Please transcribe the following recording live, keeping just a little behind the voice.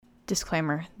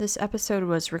Disclaimer, this episode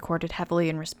was recorded heavily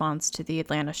in response to the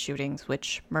Atlanta shootings,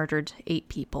 which murdered 8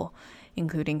 people,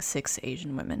 including 6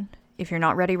 Asian women. If you're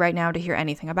not ready right now to hear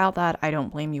anything about that, I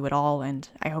don't blame you at all, and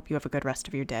I hope you have a good rest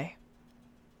of your day.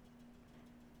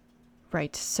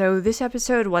 Right, so this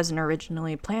episode wasn't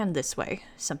originally planned this way.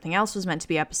 Something else was meant to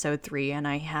be episode 3, and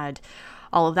I had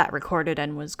all of that recorded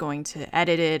and was going to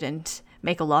edit it and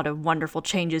make a lot of wonderful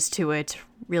changes to it,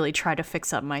 really try to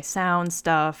fix up my sound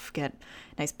stuff, get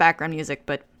nice background music,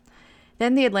 but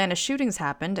then the Atlanta shootings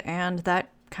happened, and that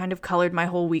kind of colored my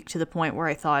whole week to the point where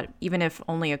I thought, even if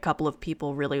only a couple of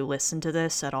people really listen to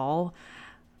this at all,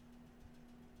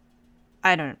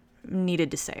 needed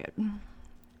to say it.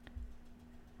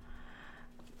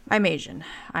 I'm Asian.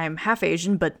 I'm half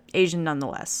Asian, but Asian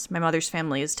nonetheless. My mother's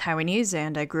family is Taiwanese,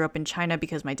 and I grew up in China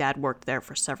because my dad worked there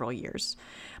for several years.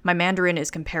 My Mandarin is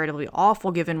comparatively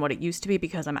awful given what it used to be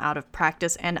because I'm out of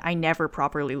practice, and I never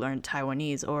properly learned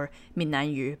Taiwanese or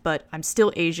Minnan-yu, but I'm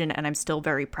still Asian, and I'm still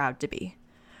very proud to be.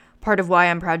 Part of why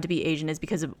I'm proud to be Asian is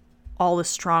because of all the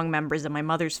strong members of my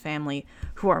mother's family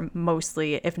who are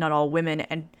mostly, if not all, women,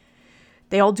 and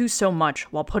they all do so much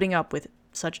while putting up with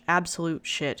such absolute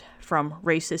shit from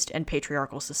racist and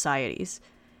patriarchal societies.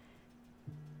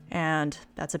 And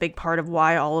that's a big part of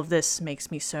why all of this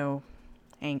makes me so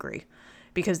angry.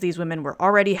 Because these women were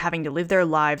already having to live their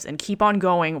lives and keep on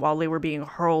going while they were being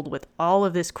hurled with all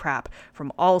of this crap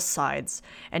from all sides.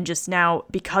 And just now,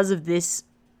 because of this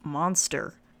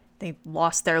monster, they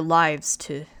lost their lives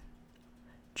to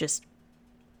just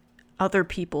other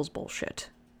people's bullshit.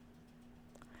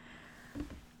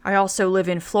 I also live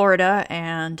in Florida,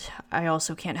 and I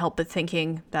also can't help but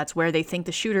thinking that's where they think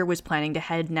the shooter was planning to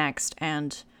head next,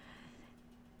 and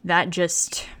that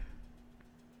just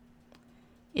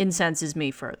incenses me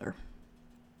further.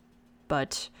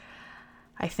 But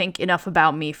I think enough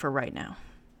about me for right now.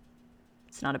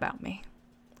 It's not about me.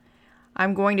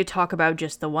 I'm going to talk about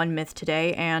just the one myth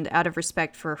today, and out of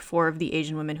respect for 4 of the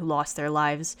Asian women who lost their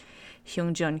lives,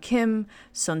 Hyungjun Kim,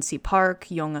 Sun-si Park,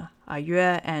 Yong Ah-yue,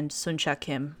 and Sun-cha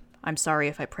Kim. I'm sorry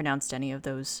if I pronounced any of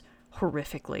those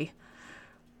horrifically.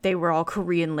 They were all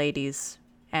Korean ladies,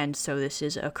 and so this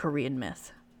is a Korean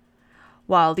myth.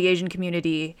 While the Asian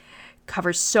community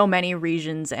covers so many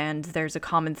regions, and there's a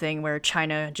common thing where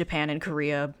China, Japan, and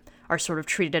Korea are sort of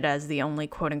treated as the only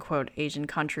quote-unquote Asian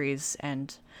countries,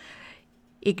 and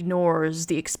ignores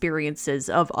the experiences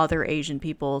of other Asian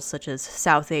peoples, such as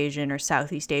South Asian or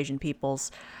Southeast Asian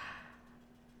peoples,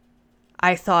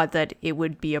 I thought that it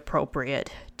would be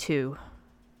appropriate to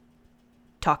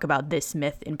talk about this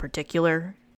myth in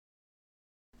particular.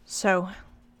 So,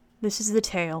 this is the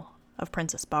tale of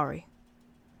Princess Bari.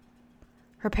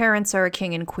 Her parents are a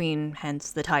king and queen,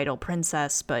 hence the title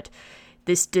princess, but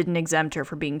this didn't exempt her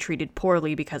from being treated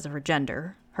poorly because of her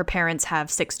gender. Her parents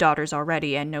have 6 daughters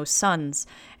already and no sons,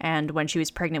 and when she was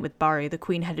pregnant with Bari, the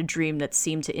queen had a dream that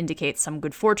seemed to indicate some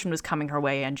good fortune was coming her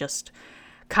way and just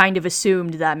kind of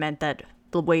assumed that meant that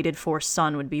the waited-for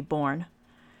son would be born.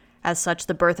 As such,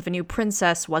 the birth of a new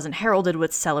princess wasn't heralded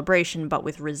with celebration but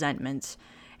with resentment,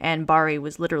 and Bari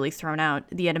was literally thrown out,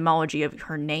 the etymology of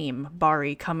her name,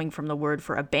 Bari, coming from the word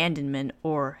for abandonment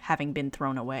or having been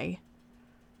thrown away.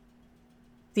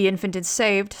 The infant is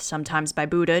saved, sometimes by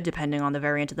Buddha, depending on the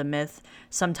variant of the myth,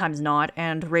 sometimes not,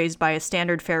 and raised by a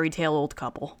standard fairy tale old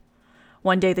couple.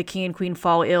 One day the king and queen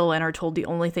fall ill and are told the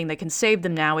only thing that can save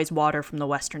them now is water from the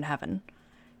western heaven.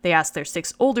 They ask their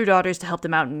 6 older daughters to help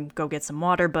them out and go get some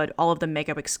water, but all of them make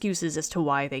up excuses as to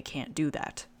why they can't do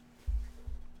that.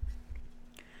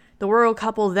 The royal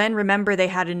couple then remember they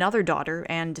had another daughter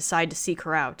and decide to seek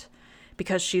her out.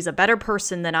 Because she's a better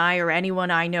person than I or anyone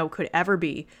I know could ever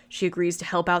be, she agrees to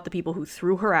help out the people who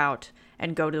threw her out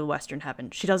and go to the Western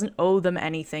Heaven. She doesn't owe them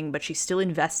anything, but she's still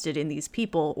invested in these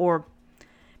people, or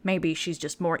maybe she's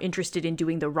just more interested in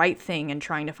doing the right thing and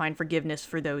trying to find forgiveness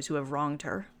for those who have wronged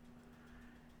her.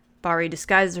 Bari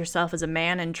disguises herself as a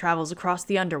man and travels across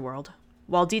the underworld.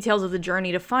 While details of the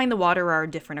journey to find the water are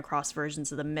different across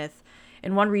versions of the myth,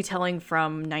 in one retelling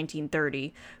from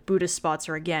 1930, Buddha spots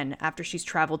her again after she's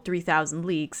traveled 3,000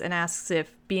 leagues and asks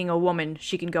if, being a woman,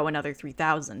 she can go another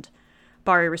 3,000.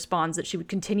 Bari responds that she would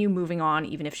continue moving on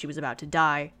even if she was about to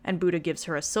die, and Buddha gives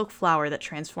her a silk flower that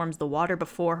transforms the water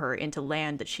before her into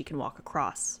land that she can walk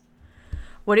across.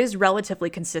 What is relatively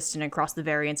consistent across the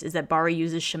variants is that Bari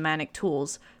uses shamanic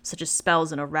tools, such as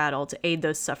spells and a rattle, to aid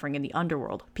those suffering in the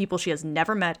underworld, people she has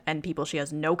never met and people she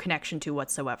has no connection to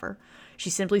whatsoever. She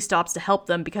simply stops to help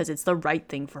them because it's the right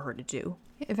thing for her to do.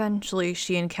 Eventually,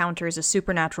 she encounters a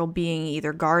supernatural being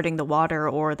either guarding the water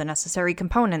or the necessary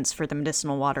components for the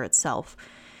medicinal water itself.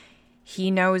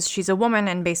 He knows she's a woman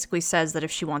and basically says that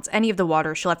if she wants any of the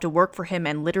water, she'll have to work for him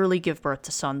and literally give birth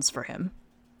to sons for him.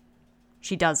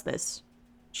 She does this.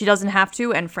 She doesn't have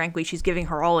to, and frankly, she's giving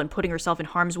her all and putting herself in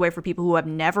harm's way for people who have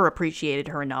never appreciated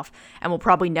her enough and will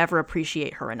probably never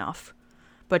appreciate her enough.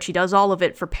 But she does all of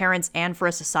it for parents and for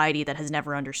a society that has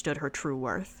never understood her true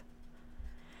worth.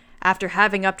 After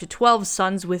having up to 12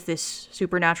 sons with this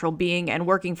supernatural being and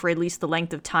working for at least the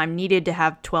length of time needed to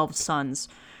have 12 sons,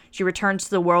 she returns to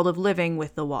the world of living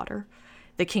with the water.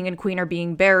 The king and queen are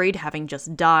being buried, having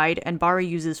just died, and Bari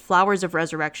uses flowers of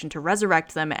resurrection to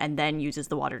resurrect them and then uses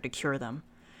the water to cure them.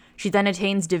 She then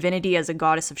attains divinity as a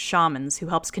goddess of shamans who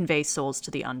helps convey souls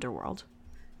to the underworld.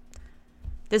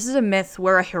 This is a myth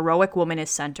where a heroic woman is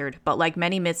centered, but like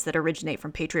many myths that originate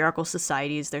from patriarchal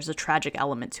societies, there's a tragic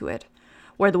element to it,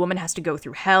 where the woman has to go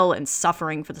through hell and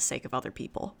suffering for the sake of other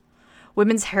people.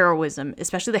 Women's heroism,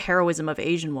 especially the heroism of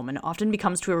Asian women, often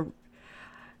becomes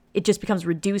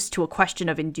reduced to a question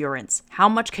of endurance. How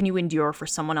much can you endure for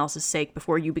someone else's sake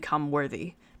before you become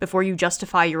worthy? Before you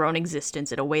justify your own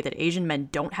existence in a way that Asian men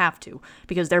don't have to,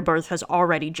 because their birth has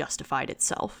already justified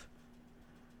itself.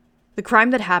 The crime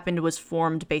that happened was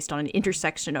formed based on an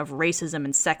intersection of racism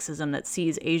and sexism that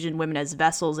sees Asian women as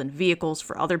vessels and vehicles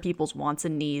for other people's wants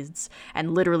and needs,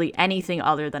 and literally anything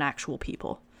other than actual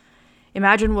people.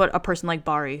 Imagine what a person like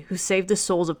Bari, who saved the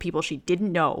souls of people she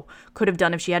didn't know, could have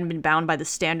done if she hadn't been bound by the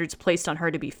standards placed on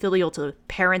her to be filial to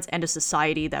parents and a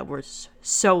society that was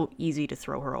so easy to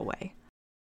throw her away.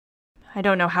 I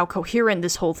don't know how coherent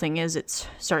this whole thing is. It's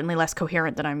certainly less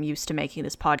coherent than I'm used to making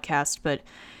this podcast, but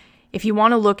if you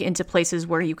want to look into places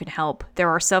where you can help, there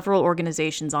are several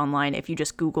organizations online if you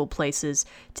just Google places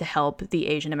to help the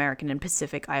Asian American and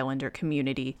Pacific Islander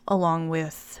community, along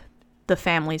with the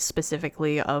families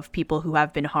specifically of people who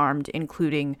have been harmed,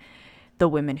 including the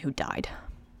women who died.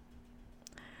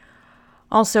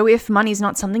 Also, if money's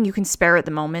not something you can spare at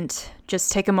the moment,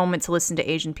 just take a moment to listen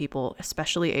to Asian people,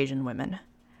 especially Asian women.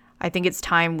 I think it's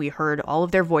time we heard all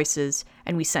of their voices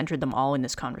and we centered them all in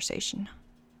this conversation.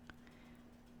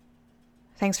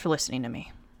 Thanks for listening to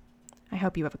me. I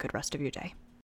hope you have a good rest of your day.